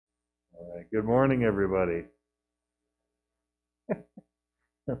Good morning, everybody.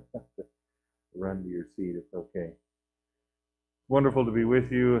 Run to your seat, it's okay. Wonderful to be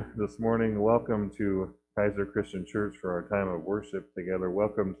with you this morning. Welcome to Kaiser Christian Church for our time of worship together.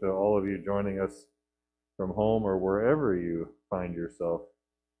 Welcome to all of you joining us from home or wherever you find yourself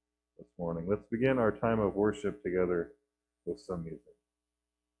this morning. Let's begin our time of worship together with some music.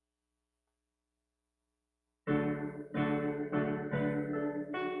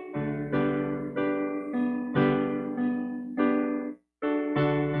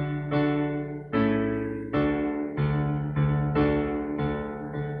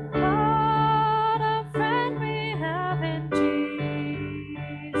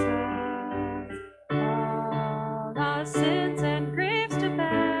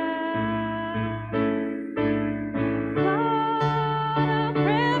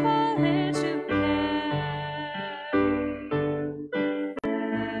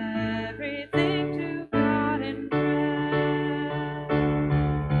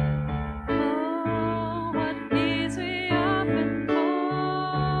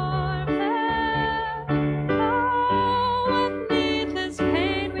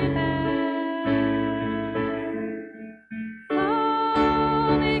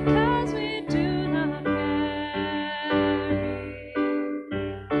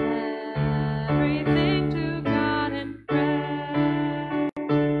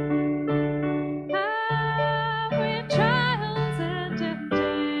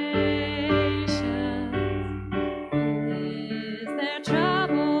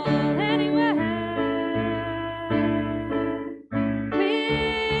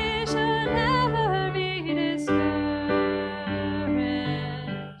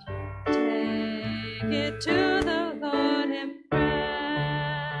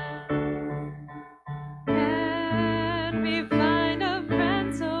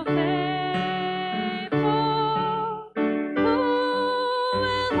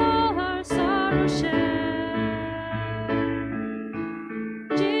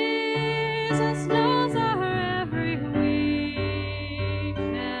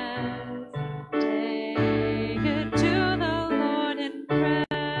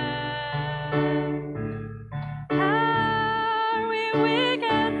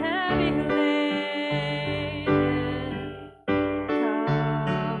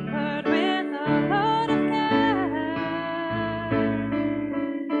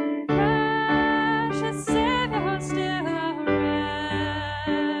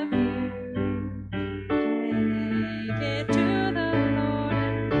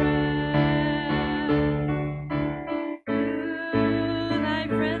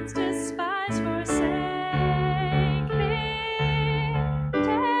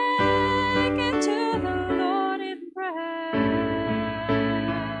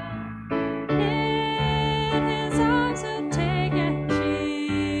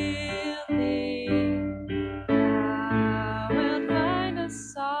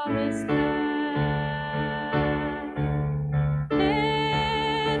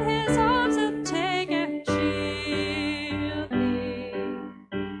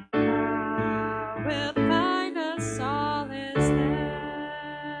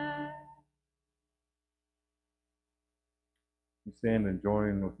 Stand and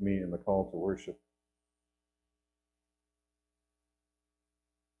join with me in the call to worship.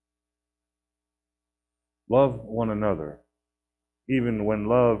 Love one another, even when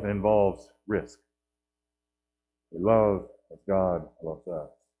love involves risk. We love as God loves us.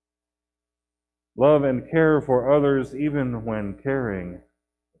 Love and care for others, even when caring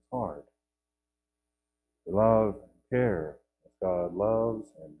is hard. We love and care as God loves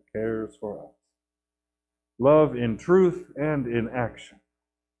and cares for us. Love in truth and in action.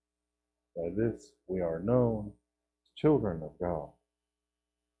 By this we are known as children of God.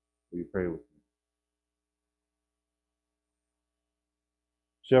 Will you pray with me?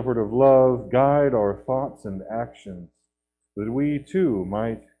 Shepherd of love, guide our thoughts and actions, that we too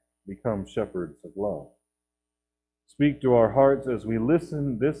might become shepherds of love. Speak to our hearts as we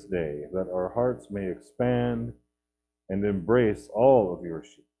listen this day, that our hearts may expand and embrace all of your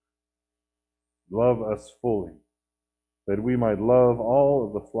sheep. Love us fully, that we might love all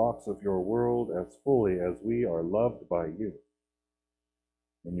of the flocks of your world as fully as we are loved by you.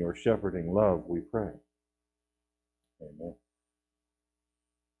 In your shepherding love we pray. Amen.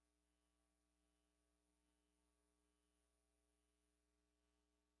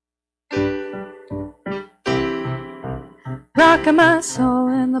 Rock my soul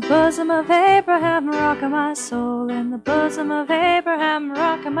in the bosom of Abraham, rock my soul in the bosom of Abraham,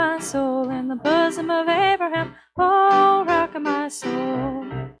 rock my soul in the bosom of Abraham, oh, rock my soul.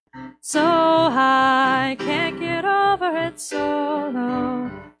 So high, can't get over it, so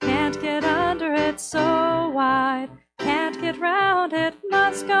low. Can't get under it, so wide. Can't get round it,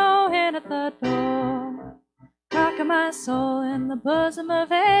 must go in at the door. Rocking my soul in the bosom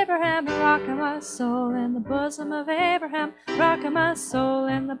of Abraham, rocking my soul in the bosom of Abraham, rocking my soul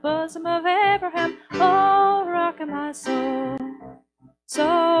in the bosom of Abraham, oh, rocking my soul. So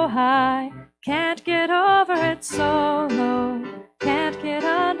high, can't get over it, so low. Can't get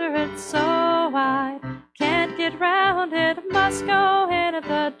under it, so wide. Can't get round it, must go in at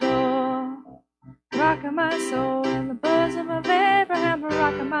the door. Rocking my soul in the bosom of Abraham,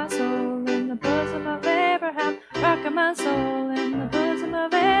 rocking my soul in the bosom of Abraham, rocking my soul in the bosom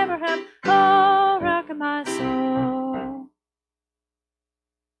of Abraham, oh, rocking my soul.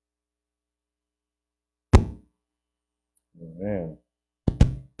 Amen.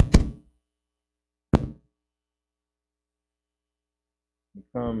 We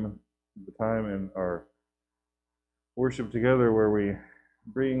come to the time in our worship together where we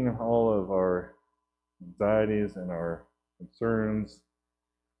bring all of our anxieties and our concerns,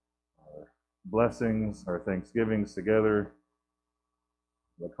 our blessings, our thanksgivings together,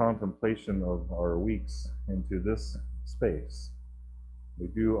 the contemplation of our weeks into this space. We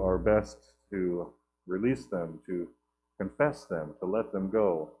do our best to release them, to confess them, to let them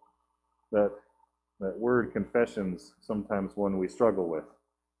go. That word confession's sometimes one we struggle with,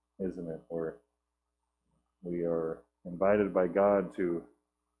 isn't it? Where we are invited by God to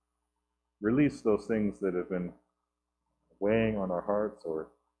release those things that have been weighing on our hearts or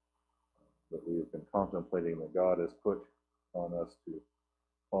that we have been contemplating that God has put on us to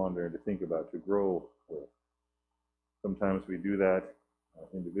ponder and to think about, to grow with. Sometimes we do that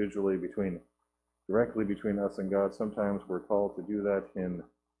individually directly between us and God. Sometimes we're called to do that in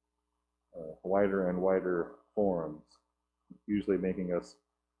wider and wider forums, usually making us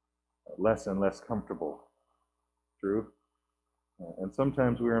less and less comfortable. True? And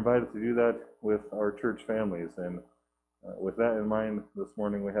sometimes we're invited to do that with our church families. And with that in mind, this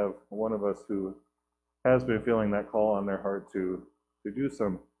morning we have one of us who has been feeling that call on their heart to do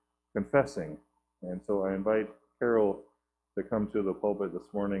some confessing. And so I invite Carol to come to the pulpit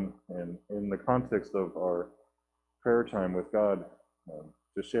this morning and in the context of our prayer time with God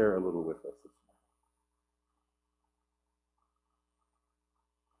to share a little with us.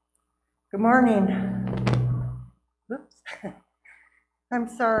 Good morning. Oops. I'm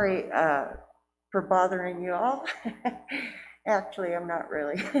sorry for bothering you all. Actually, I'm not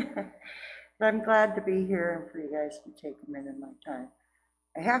really. But I'm glad to be here and for you guys to take a minute of my time.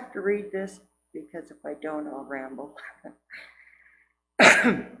 I have to read this because if I don't, I'll ramble.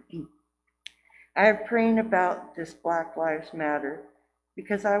 I am praying about this Black Lives Matter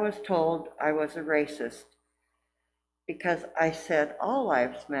because I was told I was a racist because I said all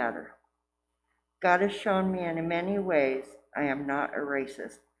lives matter. God has shown me in many ways I am not a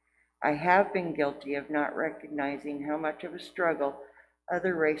racist. I have been guilty of not recognizing how much of a struggle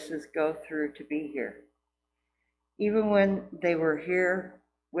other races go through to be here. Even when they were here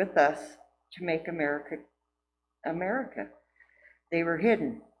with us to make America, they were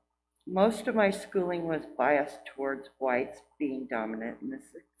hidden. Most of my schooling was biased towards whites being dominant in the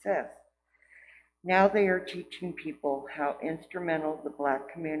success. Now they are teaching people how instrumental the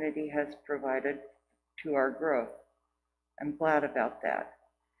Black community has provided to our growth. I'm glad about that.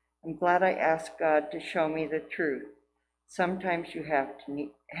 I'm glad I asked God to show me the truth. Sometimes you have to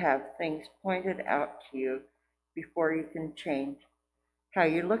have things pointed out to you before you can change how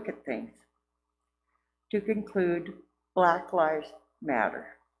you look at things. To conclude, Black Lives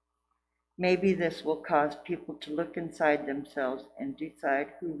Matter. Maybe this will cause people to look inside themselves and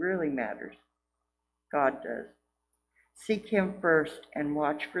decide who really matters. God does. Seek Him first and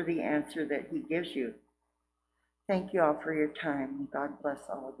watch for the answer that He gives you. Thank you all for your time, and God bless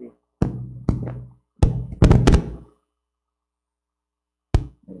all of you.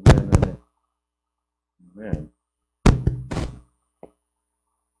 Amen. Amen.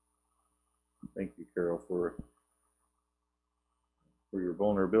 Thank you, Carol, for your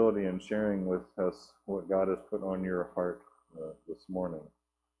vulnerability and sharing with us what God has put on your heart this morning.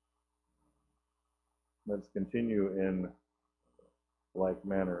 Let's continue in like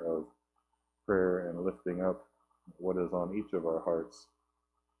manner of prayer and lifting up what is on each of our hearts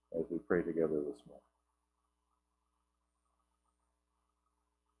as we pray together this morning.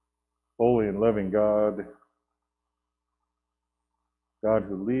 Holy and loving God, God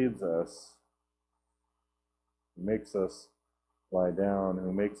who leads us, who makes us lie down,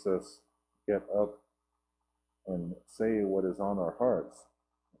 who makes us get up and say what is on our hearts,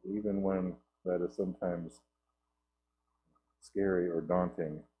 even when that is sometimes scary or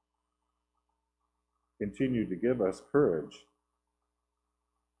daunting. continue to give us courage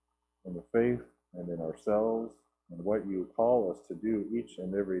in the faith and in ourselves and what you call us to do each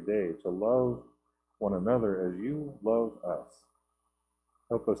and every day, to love one another as you love us.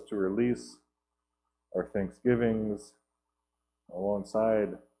 Help us to release our thanksgivings alongside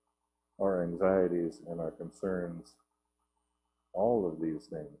our anxieties and our concerns, all of these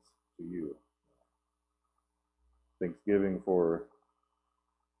things to you. Thanksgiving for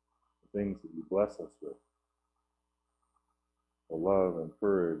the things that you bless us with, for love and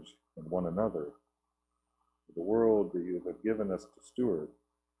courage in one another, for the world that you have given us to steward.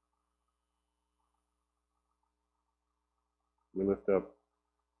 We lift up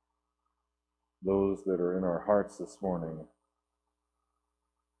those that are in our hearts this morning,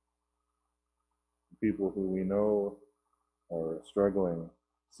 people who we know are struggling,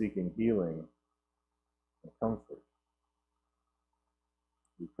 seeking healing and comfort.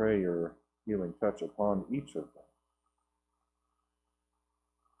 We pray your healing touch upon each of them,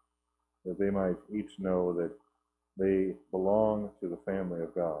 that they might each know that they belong to the family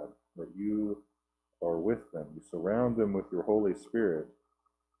of God, that you are with them. You surround them with your Holy Spirit,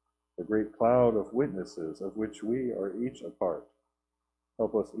 the great cloud of witnesses of which we are each a part.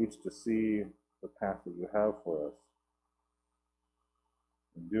 Help us each to see the path that you have for us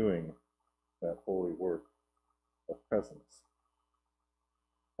in doing that holy work of presence.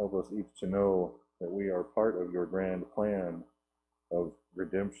 Help us each to know that we are part of your grand plan of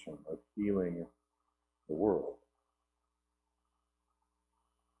redemption, of healing the world.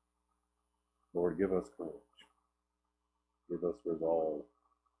 Lord, give us courage. Give us resolve.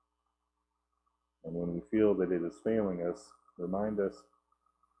 And when we feel that it is failing us, remind us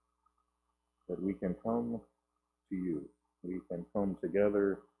that we can come to you. We can come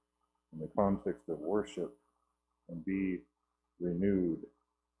together in the context of worship and be renewed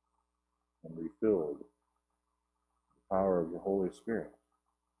and refilled with the power of the Holy Spirit.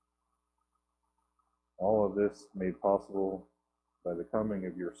 All of this made possible by the coming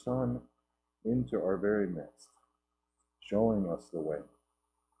of your Son into our very midst, showing us the way,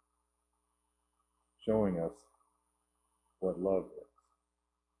 showing us what love is,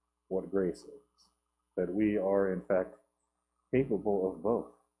 what grace is, that we are in fact capable of both.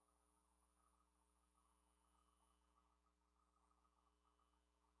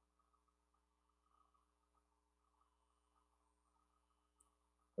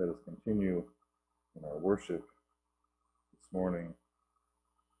 Let us continue in our worship this morning,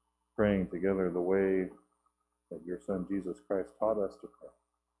 praying together the way that your Son Jesus Christ taught us to pray,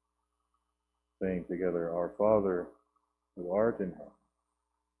 saying together, Our Father, who art in heaven,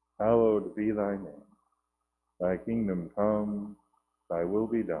 hallowed be thy name. Thy kingdom come, thy will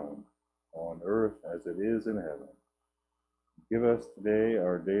be done, on earth as it is in heaven. Give us today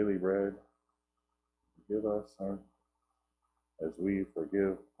our daily bread. Forgive us as we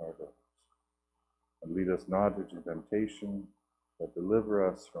forgive our debtors. And lead us not into temptation, but deliver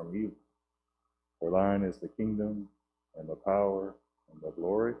us from evil. For thine is the kingdom, and the power, and the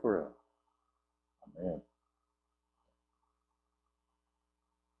glory forever. Amen.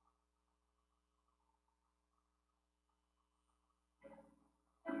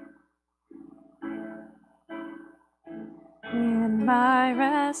 In my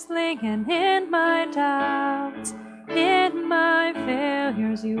wrestling and in my doubts, in my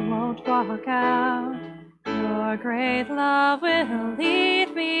failures, you won't walk out. Your great love will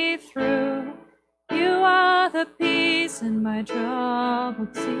lead me through. You are the peace in my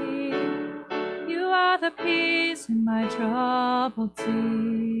troubled sea. You are the peace in my troubled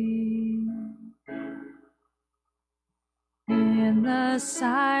sea. In the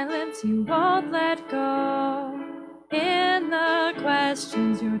silence, you won't let go. In the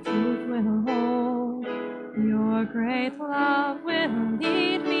questions, your truth will hold. Your great love will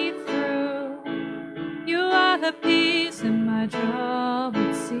lead me through. You are the peace in my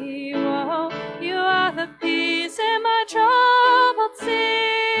troubled sea. Whoa, you are the peace in my troubled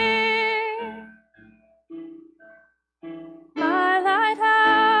sea. My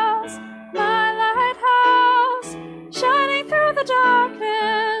lighthouse, shining through the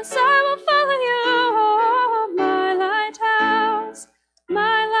darkness, I will follow you. Oh, my lighthouse,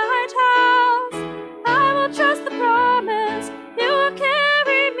 I will trust the promise. You will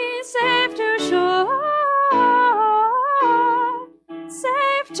carry me safe to shore,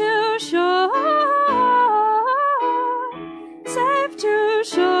 safe to shore.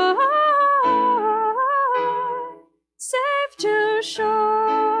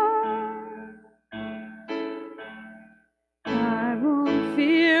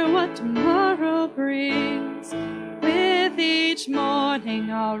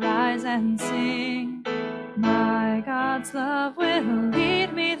 I'll rise and sing. My God's love will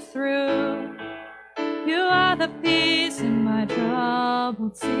lead me through. You are the peace in my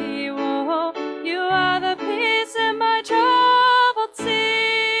troubled sea. Whoa, you are the peace in my troubled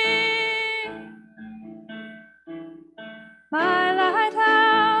sea. My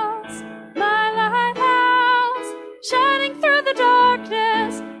lighthouse, shining through the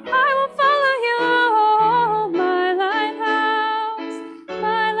darkness, I will follow you. My lighthouse,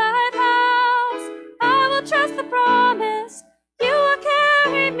 I will trust the promise. You will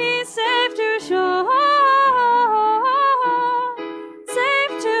carry me safe to shore,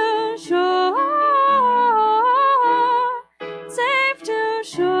 safe to shore, safe to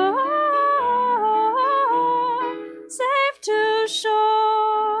shore, safe to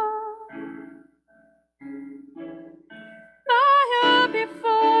shore. Fire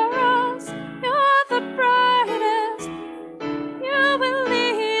before us, you're the brightest. You will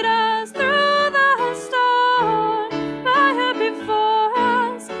lead us through the storm. Fire before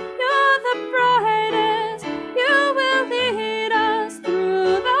us, you're the brightest. You will lead us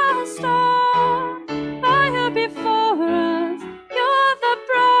through the storm. Fire before us, you're the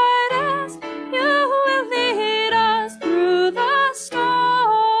brightest. You will lead us through the storm.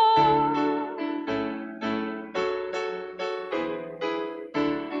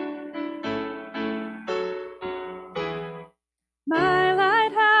 My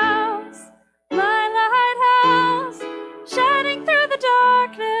lighthouse, shining through the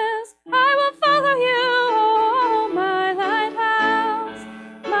darkness, I will follow you. My lighthouse,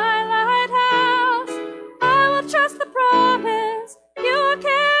 I will trust the promise. You will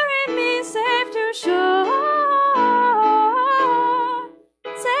carry me safe to shore,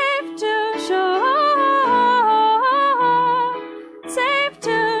 safe to shore, safe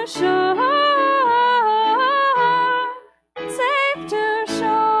to shore, safe to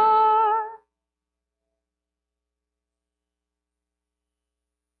shore.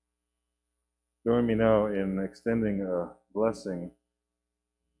 Join me now in extending a blessing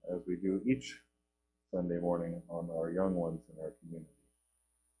as we do each Sunday morning on our young ones in our community.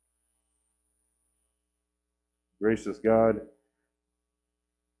 Gracious God,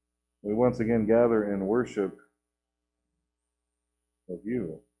 we once again gather in worship of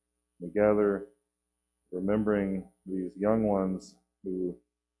you. We gather remembering these young ones who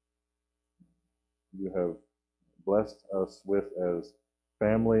you have blessed us with as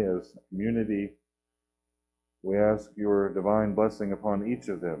family, as community. We ask your divine blessing upon each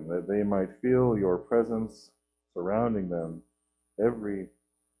of them, that they might feel your presence surrounding them every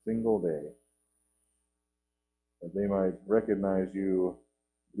single day, that they might recognize you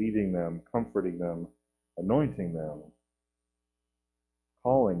leading them, comforting them, anointing them,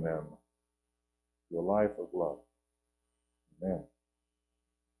 calling them to a life of love. Amen.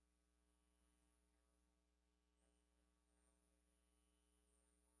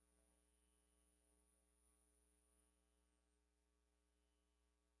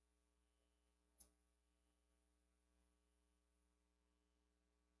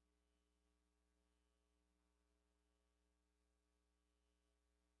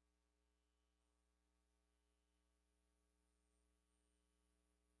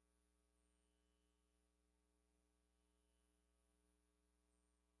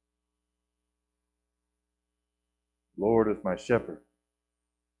 Lord is my shepherd,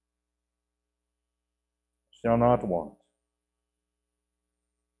 I shall not want.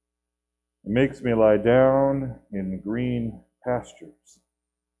 He makes me lie down in green pastures.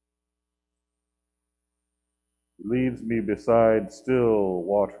 He leads me beside still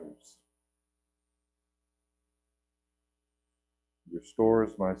waters. He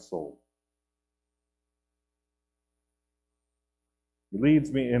restores my soul. He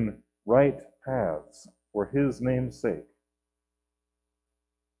leads me in right paths for his name's sake.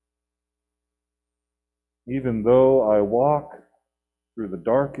 Even though I walk through the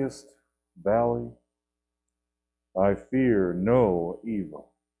darkest valley, I fear no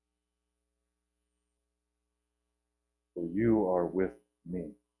evil, for you are with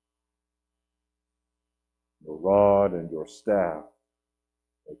me. Your rod and your staff,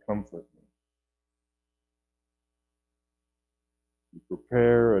 they comfort me. You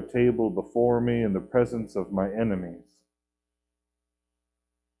prepare a table before me in the presence of my enemies.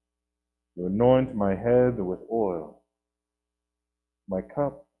 You anoint my head with oil. My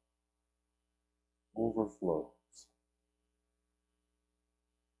cup overflows.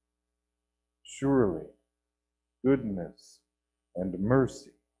 Surely, goodness and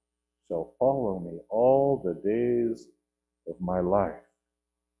mercy shall follow me all the days of my life,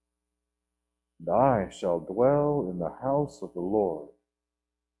 and I shall dwell in the house of the Lord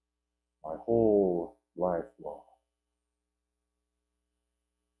whole life long.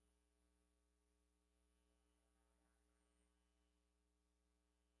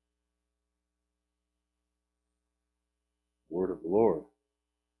 Word of the Lord.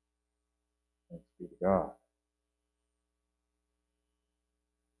 Thanks be to God.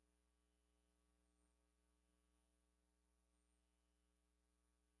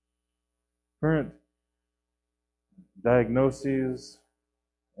 Current diagnoses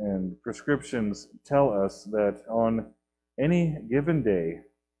and prescriptions tell us that on any given day,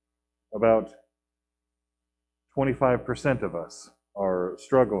 about 25% of us are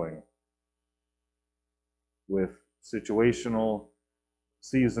struggling with situational,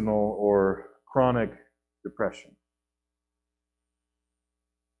 seasonal, or chronic depression.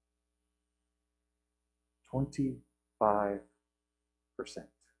 25%.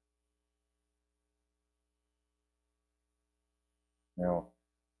 Now,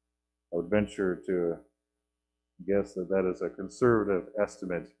 I would venture to guess that that is a conservative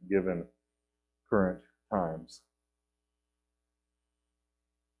estimate given current times.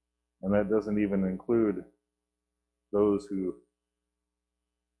 And that doesn't even include those who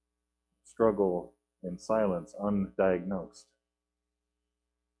struggle in silence, undiagnosed.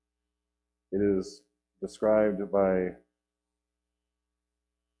 It is described by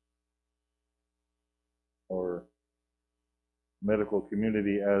our medical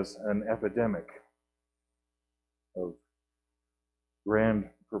community as an epidemic of grand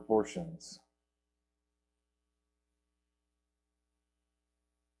proportions.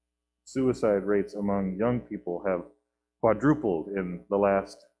 Suicide rates among young people have quadrupled in the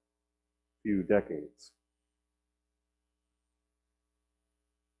last few decades.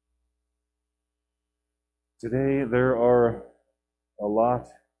 Today, there are a lot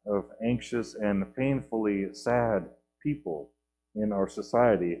of anxious and painfully sad people in our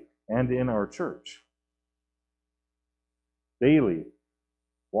society and in our church. Daily,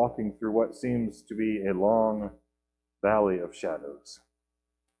 walking through what seems to be a long valley of shadows.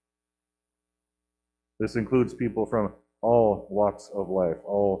 This includes people from all walks of life,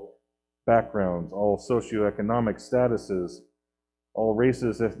 all backgrounds, all socioeconomic statuses, all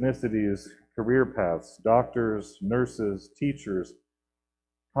races, ethnicities, career paths, doctors, nurses, teachers,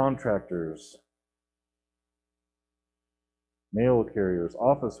 contractors, mail carriers,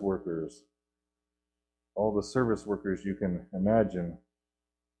 office workers, all the service workers you can imagine,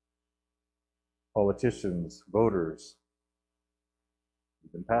 politicians, voters,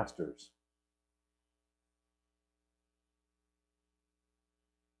 even pastors.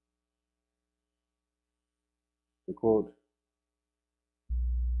 To quote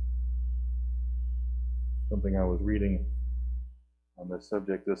something I was reading on this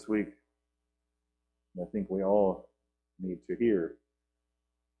subject this week, and I think we all need to hear.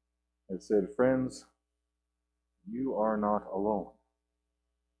 It said, "Friends, you are not alone.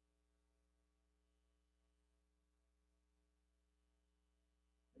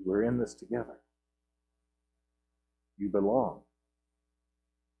 We're in this together. You belong."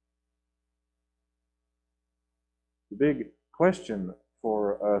 The big question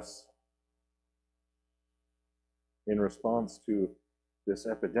for us in response to this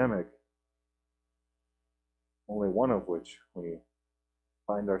epidemic, only one of which we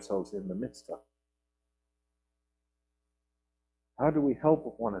find ourselves in the midst of. How do we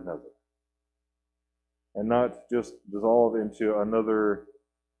help one another and not just dissolve into another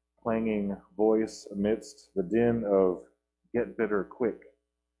clanging voice amidst the din of get better quick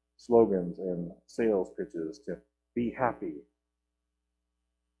slogans and sales pitches to be happy?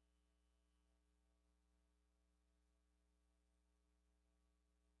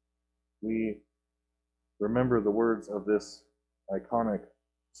 We remember the words of this iconic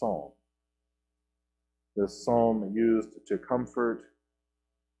psalm. This psalm used to comfort,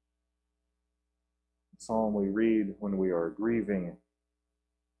 the psalm we read when we are grieving,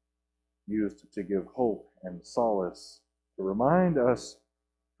 used to give hope and solace, to remind us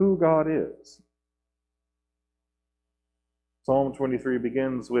who God is. Psalm 23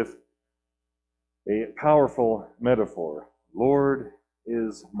 begins with a powerful metaphor. Lord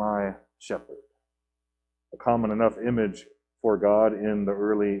is my shepherd. A common enough image for God in the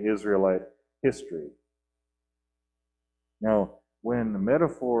early Israelite history. Now, when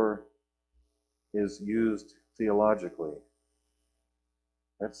metaphor is used theologically,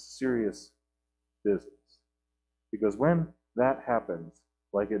 that's serious business. Because when that happens,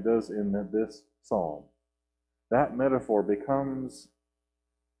 like it does in this psalm, that metaphor becomes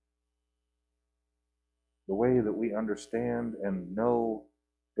the way that we understand and know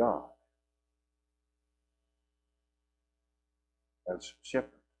God as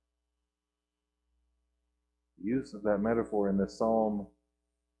shepherd. The use of that metaphor in this psalm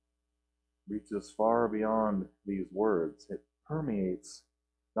reaches far beyond these words. It permeates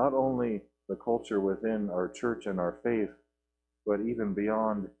not only the culture within our church and our faith, but even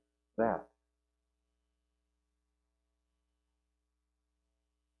beyond that.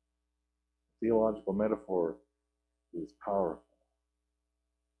 Theological metaphor is powerful.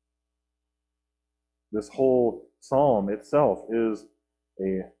 This whole psalm itself is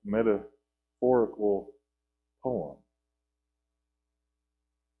a metaphorical poem.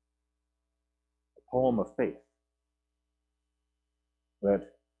 A poem of faith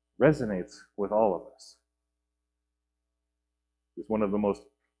that resonates with all of us. It's one of the most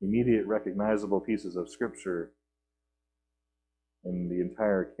immediate recognizable pieces of Scripture in the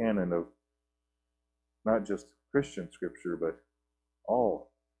entire canon of not just Christian Scripture, but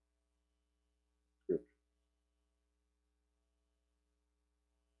all Scripture.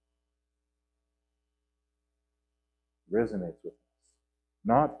 Resonates with us.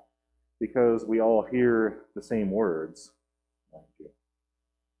 Not because we all hear the same words, mind you,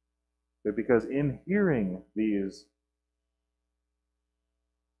 but because in hearing these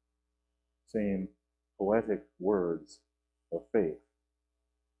same poetic words of faith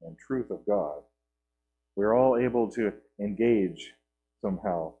and truth of God, we're all able to engage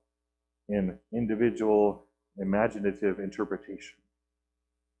somehow in individual imaginative interpretation.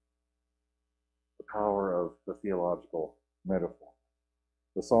 The power of the theological metaphor.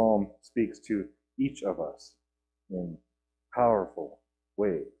 The psalm speaks to each of us in powerful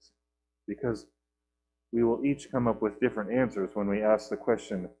ways, because we will each come up with different answers when we ask the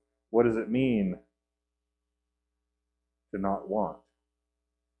question, what does it mean to not want?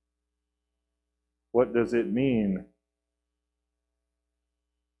 What does it mean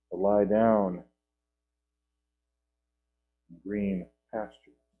to lie down in green pastures?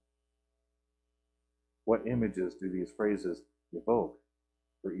 What images do these phrases evoke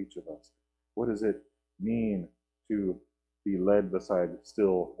for each of us? What does it mean to be led beside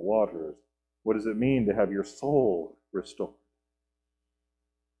still waters? What does it mean to have your soul restored?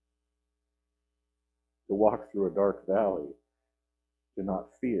 To walk through a dark valley, to not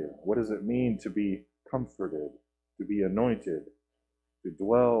fear? What does it mean to be comforted, to be anointed, to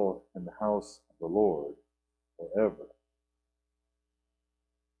dwell in the house of the Lord forever?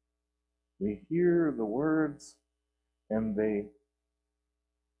 We hear the words and they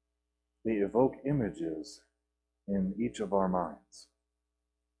evoke images in each of our minds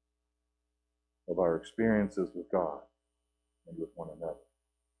of our experiences with God and with one another.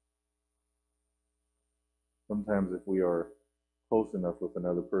 Sometimes if we are close enough with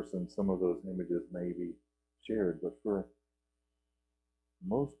another person, some of those images may be shared, but for the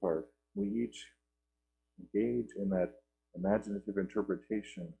most part, we each engage in that imaginative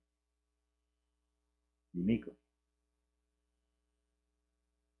interpretation uniquely.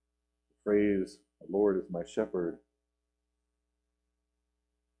 The phrase, "The Lord is my shepherd,"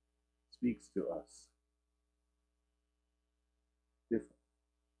 speaks to us different.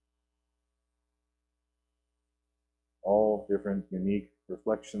 All different, unique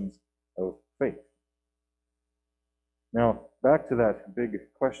reflections of faith. Now, back to that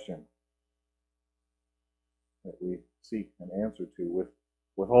big question that we seek an answer to.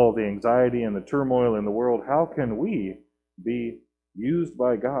 With all the anxiety and the turmoil in the world, how can we be used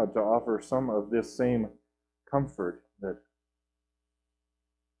by God to offer some of this same comfort that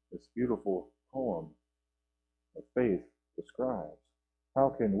this beautiful poem of faith describes? How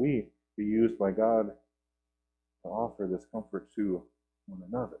can we be used by God to offer this comfort to one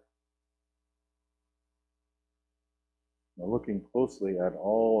another? Now, looking closely at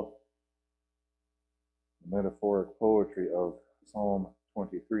all the metaphoric poetry of Psalm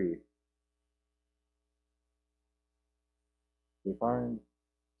 23, we find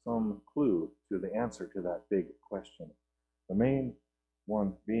some clue to the answer to that big question. The main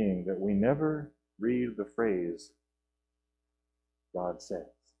one being that we never read the phrase, God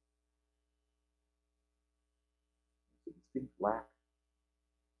says. It's a distinct lack.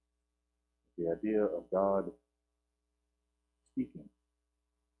 The idea of God speaking.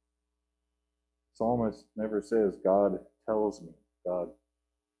 The psalmist never says, God tells me, God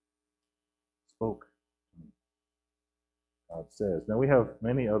spoke to me, God says. Now we have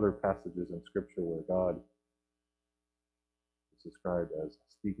many other passages in Scripture where God is described as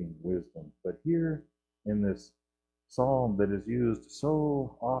speaking wisdom. But here in this psalm that is used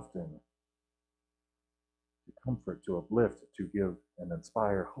so often to comfort, to uplift, to give and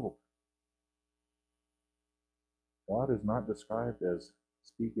inspire hope, God is not described as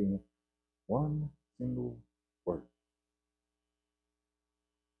speaking one single word.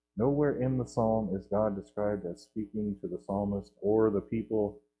 Nowhere in the psalm is God described as speaking to the psalmist or the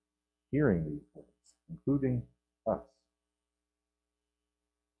people hearing these words, including us.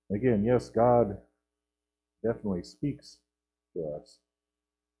 Again, yes, God definitely speaks to us.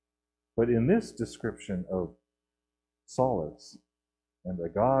 But in this description of solace and a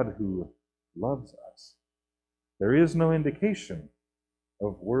God who loves us, there is no indication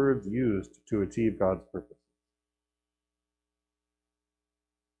of words used to achieve God's purpose.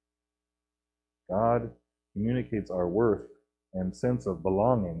 God communicates our worth and sense of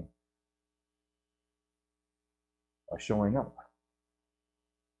belonging by showing up,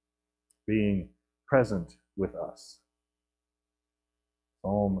 being present with us.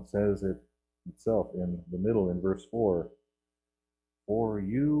 Psalm says it itself in the middle in verse 4, "For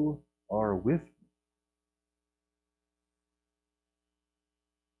you are with me."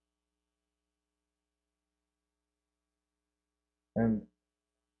 And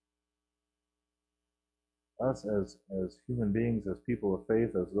us as human beings, as people of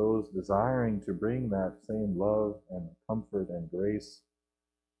faith, as those desiring to bring that same love and comfort and grace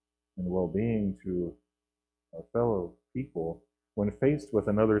and well-being to our fellow people, when faced with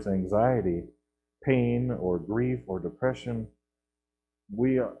another's anxiety, pain, or grief, or depression,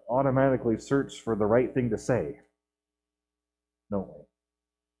 we automatically search for the right thing to say, don't we?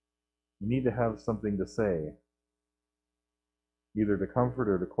 You need to have something to say, either to comfort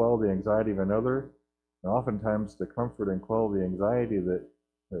or to quell the anxiety of another, and oftentimes to comfort and quell the anxiety that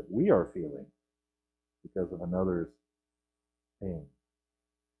we are feeling because of another's pain,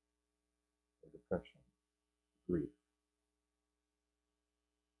 or depression, grief.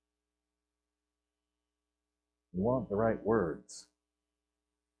 We want the right words.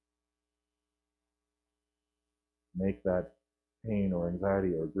 Make that pain or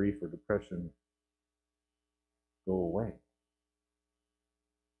anxiety or grief or depression go away.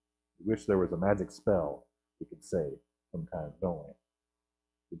 We wish there was a magic spell we could say sometimes, don't we?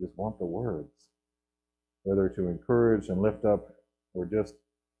 We just want the words, whether to encourage and lift up or just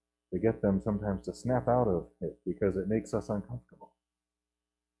to get them sometimes to snap out of it because it makes us uncomfortable.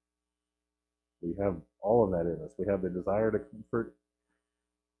 We have all of that in us. We have the desire to comfort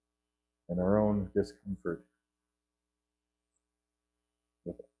and our own discomfort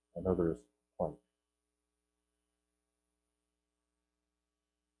with another's plight.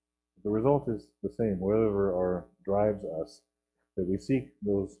 The result is the same, whatever drives us, that we seek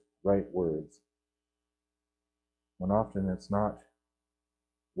those right words, when often it's not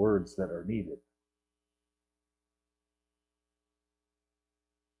words that are needed.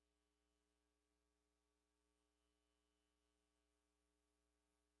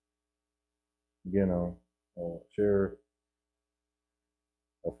 Again, I'll share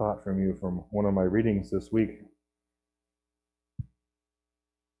a thought from you from one of my readings this week.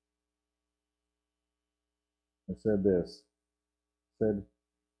 I said this,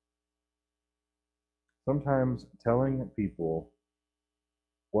 sometimes telling people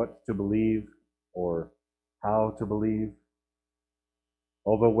what to believe or how to believe,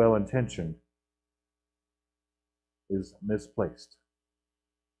 although well-intentioned, is misplaced,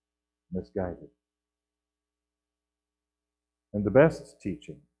 misguided. And the best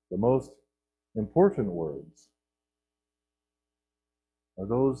teaching, the most important words, are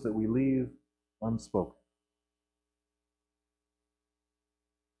those that we leave unspoken.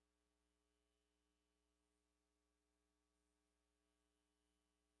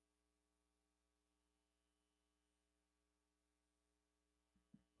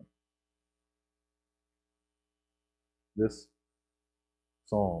 This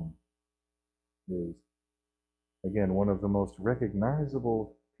psalm is, again, one of the most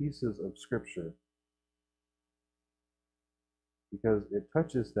recognizable pieces of Scripture because it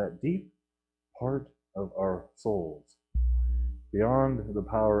touches that deep part of our souls beyond the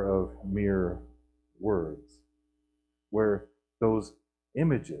power of mere words, where those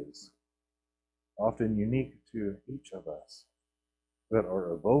images, often unique to each of us, that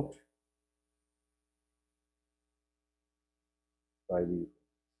are evoked by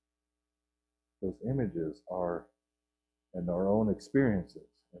those images are, and our own experiences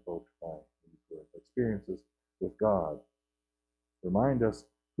evoked by these words, experiences with God, remind us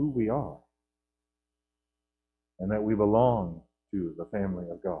who we are and that we belong to the family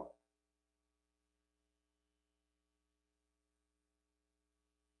of God.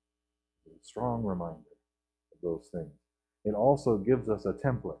 A strong reminder of those things. It also gives us a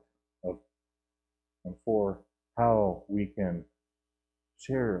template of and for how we can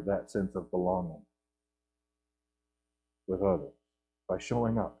share that sense of belonging with others by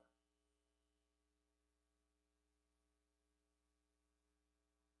showing up.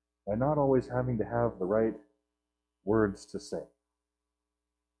 by not always having to have the right words to say.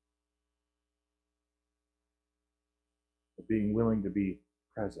 But being willing to be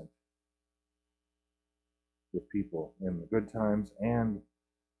present with people in the good times and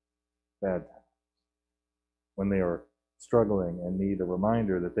bad times, when they are struggling and need a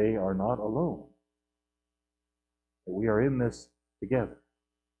reminder that they are not alone, that we are in this together.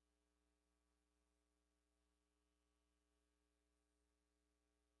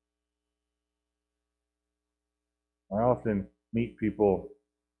 I often meet people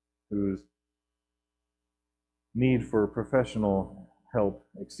whose need for professional help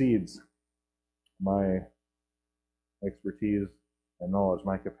exceeds my expertise and knowledge,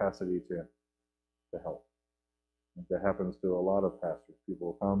 my capacity to help. And that happens to a lot of pastors.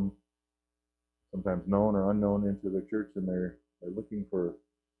 People come, sometimes known or unknown, into the church, and they're looking for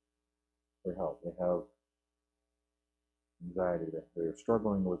help. They have anxiety. They're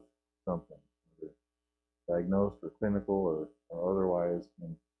struggling with something, either diagnosed or clinical or otherwise.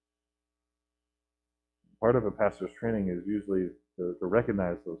 And part of a pastor's training is usually to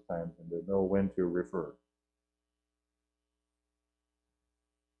recognize those times and to know when to refer.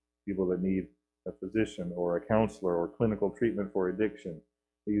 People that need a physician or a counselor or clinical treatment for addiction,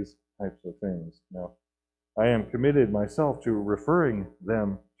 these types of things. Now, I am committed myself to referring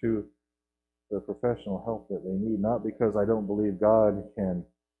them to the professional help that they need, not because I don't believe God can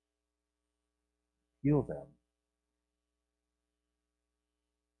heal them,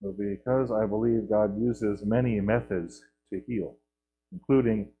 but because I believe God uses many methods to heal,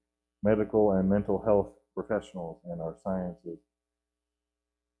 including medical and mental health professionals and our sciences.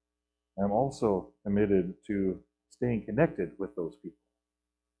 I'm also committed to staying connected with those people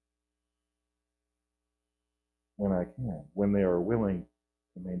when I can, when they are willing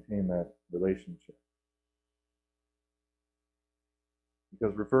to maintain that relationship.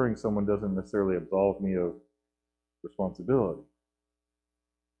 Because referring someone doesn't necessarily absolve me of responsibility,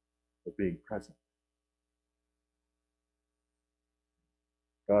 but being present.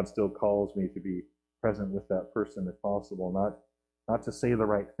 God still calls me to be present with that person if possible, not to say the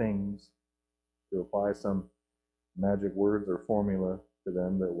right things, to apply some magic words or formula to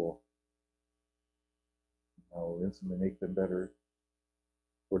them that will instantly make them better,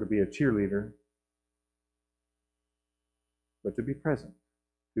 or to be a cheerleader, but to be present,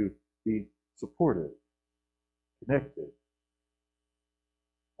 to be supportive, connected,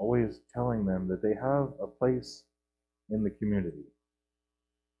 always telling them that they have a place in the community,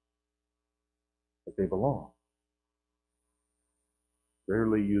 that they belong.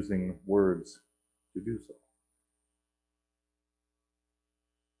 Rarely using words to do so.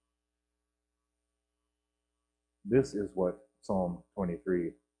 This is what Psalm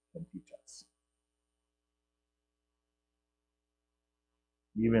 23 can teach us.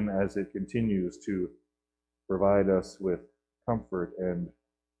 Even as it continues to provide us with comfort and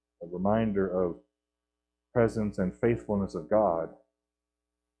a reminder of presence and faithfulness of God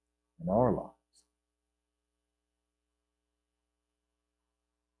in our lives.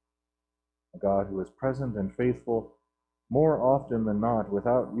 A God who is present and faithful more often than not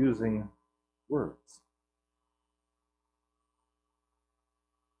without using words.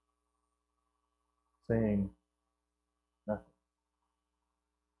 Saying nothing,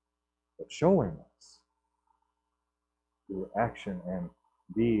 but showing us through action and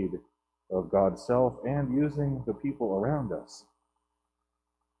deed of God's self and using the people around us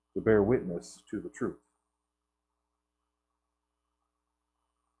to bear witness to the truth.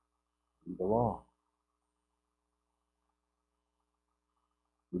 We belong.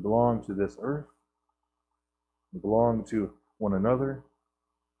 We belong to this earth. We belong to one another.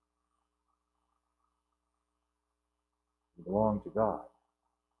 We belong to God.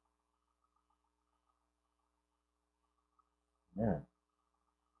 Amen.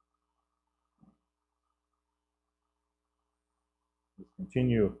 Let's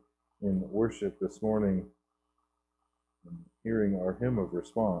continue in worship this morning and hearing our hymn of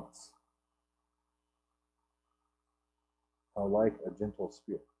response. How like a gentle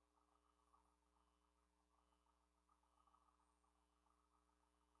spirit.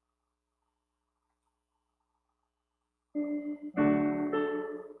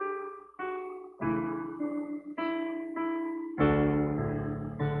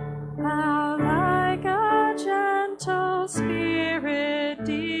 How like a gentle spirit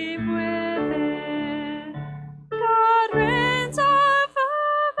deep within, God reigns our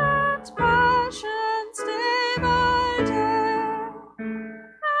fervent passions day by day,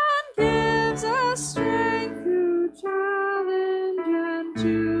 and gives us strength to challenge and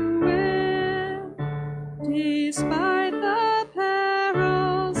to win, despite the pain.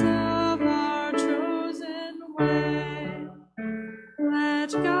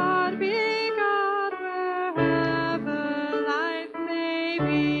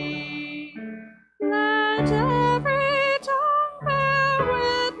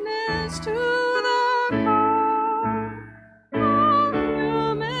 witness to the call. All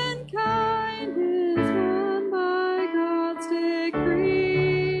humankind is one by God's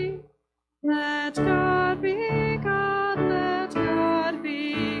decree. Let God be God, let God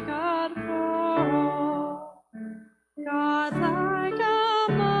be God for all. God like a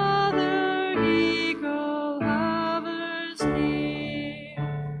mother eagle hovers near,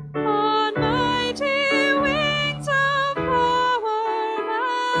 on mighty wings of power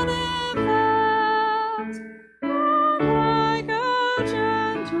manifest. God like a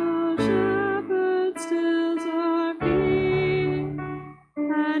gentle shepherd stills our feet,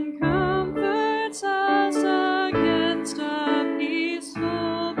 and comforts us against a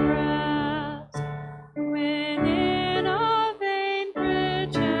peaceful breast. When in our vain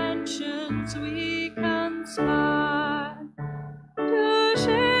pretensions we conspire to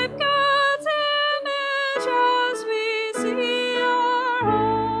shape God's image as we see our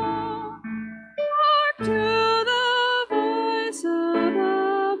own, hark to the voice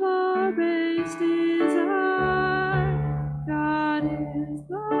above our base desire. God is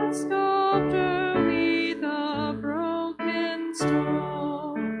the sculptor, we the broken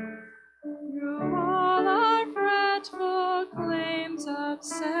stone. Through all our fretful claims of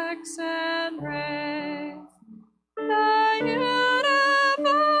sex and race, the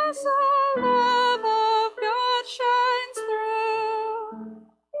universal love of God shines through.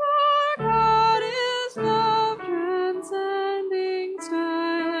 For God is love, transcending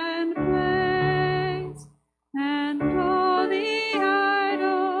style and place, and all the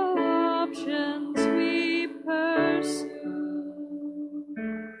idle options we pursue.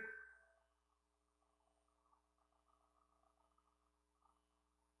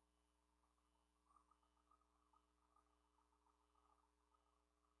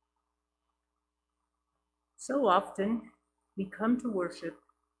 So often, we come to worship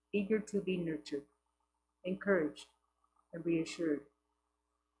eager to be nurtured, encouraged, and reassured.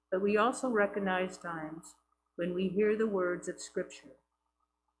 But we also recognize times when we hear the words of Scripture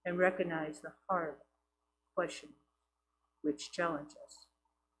and recognize the hard questions which challenge us.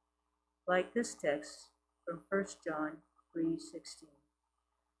 Like this text from 1 John 3:16.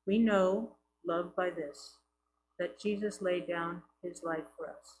 We know, loved by this, that Jesus laid down his life for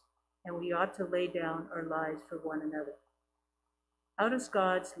us, and we ought to lay down our lives for one another. How does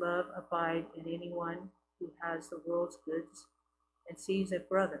God's love abide in anyone who has the world's goods and sees a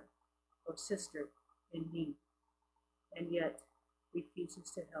brother or sister in need, and yet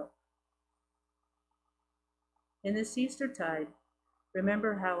refuses to help? In this Eastertide,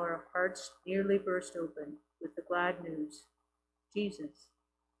 remember how our hearts nearly burst open with the glad news: Jesus,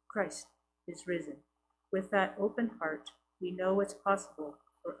 Christ, is risen. With that open heart, we know it's possible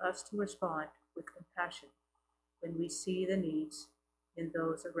for us to respond with compassion when we see the needs in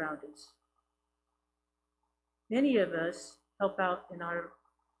those around us. Many of us help out in our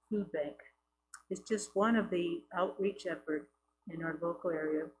food bank. It's just one of the outreach efforts in our local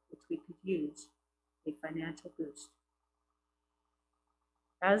area which we could use a financial boost.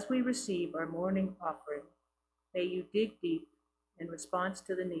 As we receive our morning offering, may you dig deep in response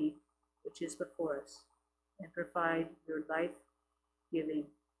to the need which is before us and provide your life-giving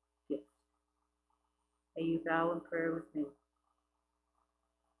gift. May you bow in prayer with me.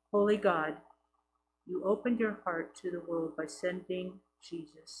 Holy God, you opened your heart to the world by sending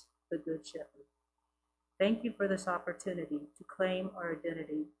Jesus, the Good Shepherd. Thank you for this opportunity to claim our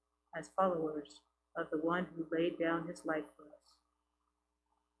identity as followers of the one who laid down his life for us.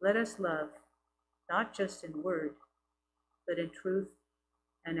 Let us love, not just in word, but in truth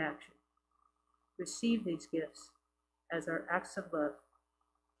and action. Receive these gifts as our acts of love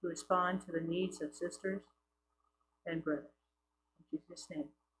to respond to the needs of sisters and brothers. In Jesus' name,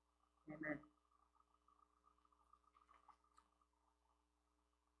 amen.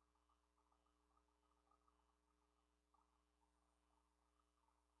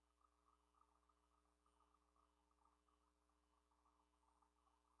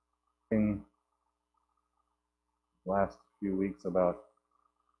 Last few weeks about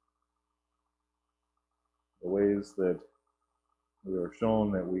the ways that we are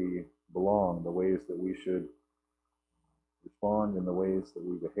shown that we belong, the ways that we should respond in the ways that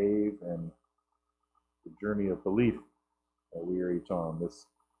we behave, and the journey of belief that we are each on, this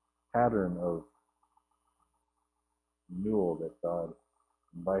pattern of renewal that God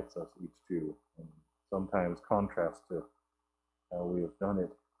invites us each to, and sometimes contrast to how we have done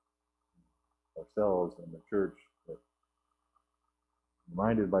it ourselves in the church, but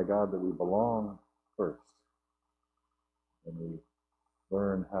reminded by God that we belong first, and we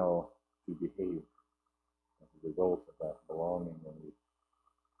learn how to behave as a result of that belonging, and we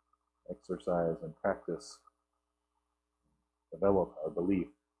exercise and practice, develop our belief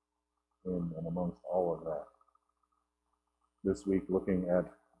in and amongst all of that. This week, looking at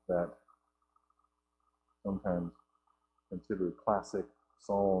that sometimes considered classic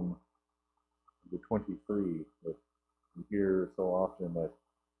Psalm, the 23, that we hear so often at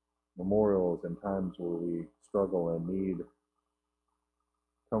memorials and times where we struggle and need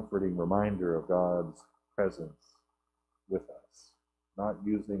comforting reminder of God's presence with us, not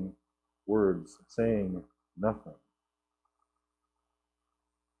using words, saying nothing,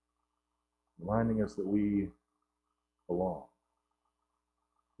 reminding us that we belong.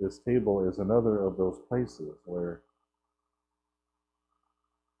 This table is another of those places where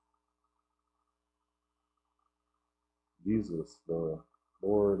Jesus, the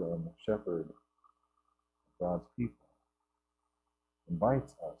Lord and Shepherd of God's people,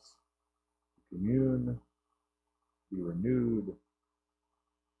 invites us to commune, be renewed,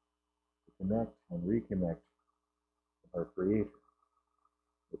 to connect and reconnect with our Creator,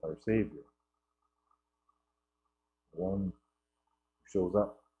 with our Savior, the one who shows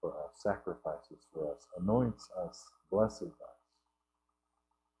up for us, sacrifices for us, anoints us, blesses us.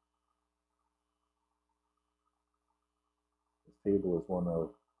 This table is one of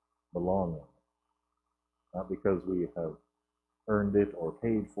belonging, not because we have earned it or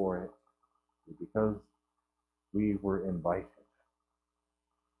paid for it, but because we were invited.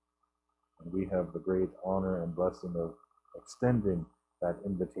 And we have the great honor and blessing of extending that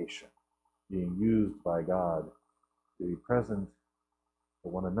invitation, being used by God to be present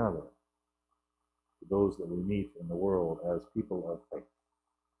for one another, to those that we meet in the world as people of faith,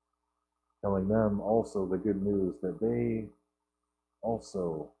 telling them also the good news that they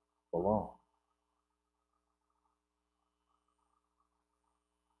also belong.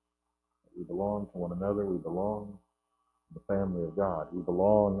 We belong to one another. We belong to the family of God. We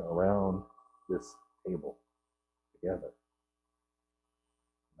belong around this table together.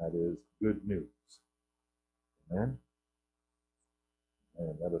 That is good news. Amen?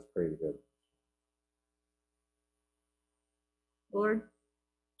 And let us pray together. Lord,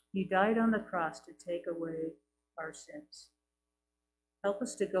 you died on the cross to take away our sins. Help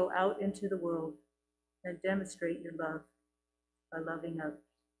us to go out into the world and demonstrate your love by loving others.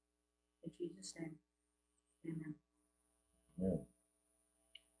 In Jesus' name, amen. Amen.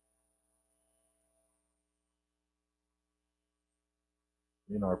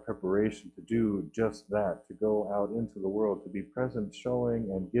 In our preparation to do just that, to go out into the world, to be present, showing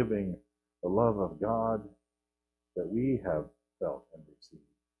and giving the love of God that we have felt and received.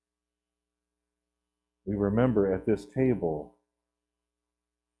 We remember at this table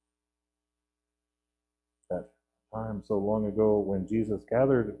that time so long ago when Jesus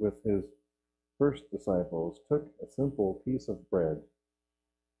gathered with his first disciples, took a simple piece of bread,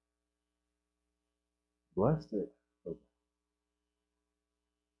 blessed it,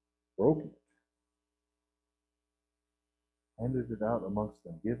 broke it, handed it out amongst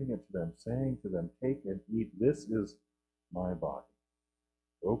them, giving it to them, saying to them, "Take and eat, this is my body,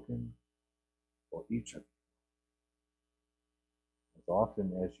 broken for each of you. As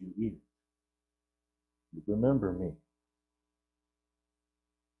often as you eat it, you remember me."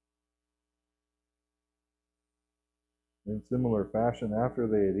 In similar fashion, after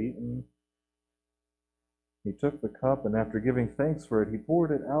they had eaten, he took the cup, and after giving thanks for it, he poured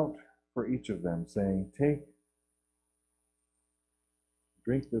it out for each of them, saying, "Take,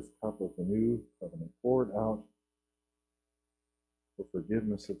 drink this cup of the new covenant, poured out for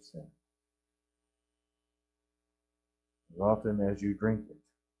forgiveness of sin. As often as you drink it,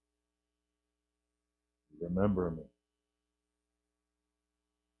 you remember me."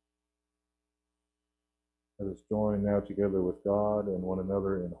 Let us join now together with God and one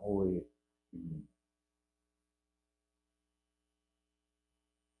another in holy communion.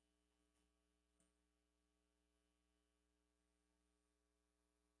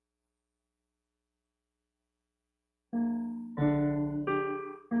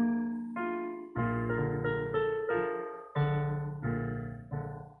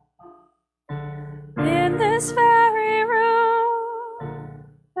 In this very room,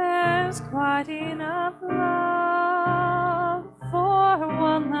 there's quite enough love for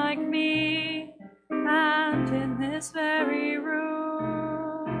one like me. And in this very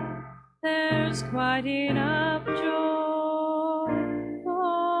room, there's quite enough joy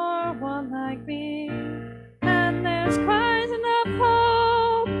for one like me. And there's quite enough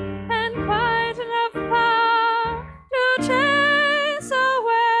hope and quite enough power to chase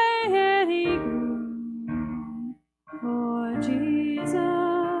away any gloom. Lord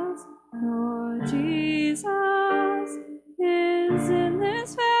Jesus is in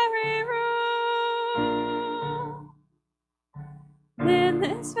this very room.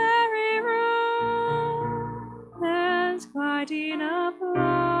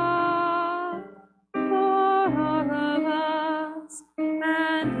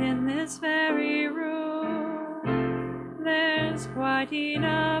 and in this very room there's quite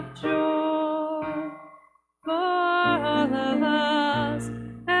enough joy for all of us,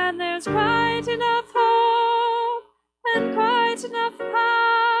 and there's quite enough hope and quite enough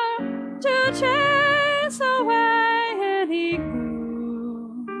power to chase away any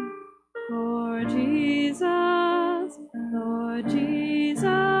gloom. Lord Jesus, Lord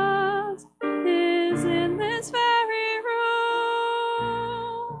Jesus is in this very room.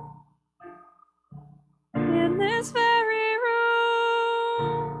 In this very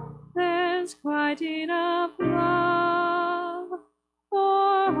room, there's quite enough love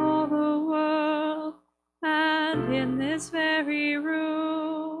for all the world, and in this very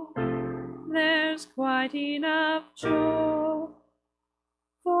room, there's quite enough joy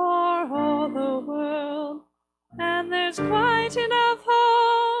for all the world, and there's quite enough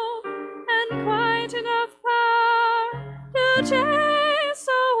hope and quite enough power to chase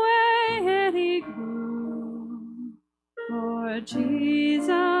away any gloom. Lord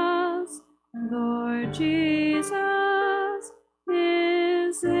Jesus, Lord Jesus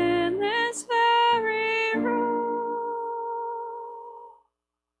is in this very room.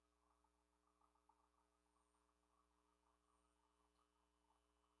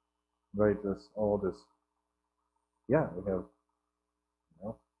 Invite us all to, yeah, we have,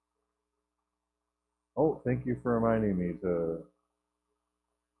 oh, thank you for reminding me to,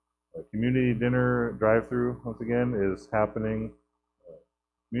 a community dinner drive-through, once again, is happening.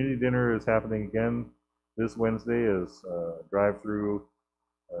 Community dinner is happening again this Wednesday as drive-through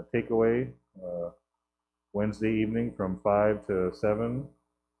takeaway Wednesday evening from 5 to 7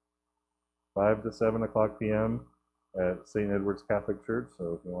 o'clock p.m. at St. Edward's Catholic Church.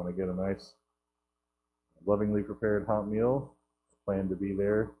 So if you want to get a nice, lovingly prepared hot meal, plan to be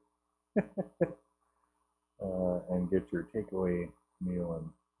there and get your takeaway meal and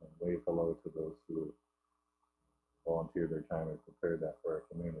wave hello to those who volunteer their time and prepare that for our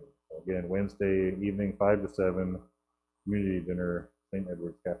community. So again, Wednesday evening, 5 to 7, community dinner, St.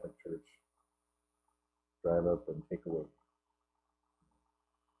 Edward's Catholic Church. Drive up and take away.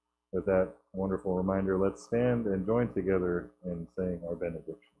 With that wonderful reminder, let's stand and join together in saying our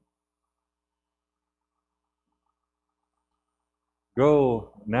benediction.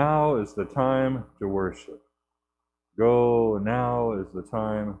 Go, now is the time to worship. Go, now is the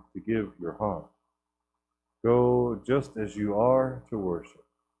time to give your heart. Go just as you are to worship.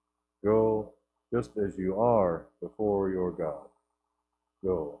 Go just as you are before your God.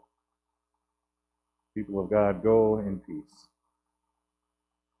 Go. People of God, go in peace.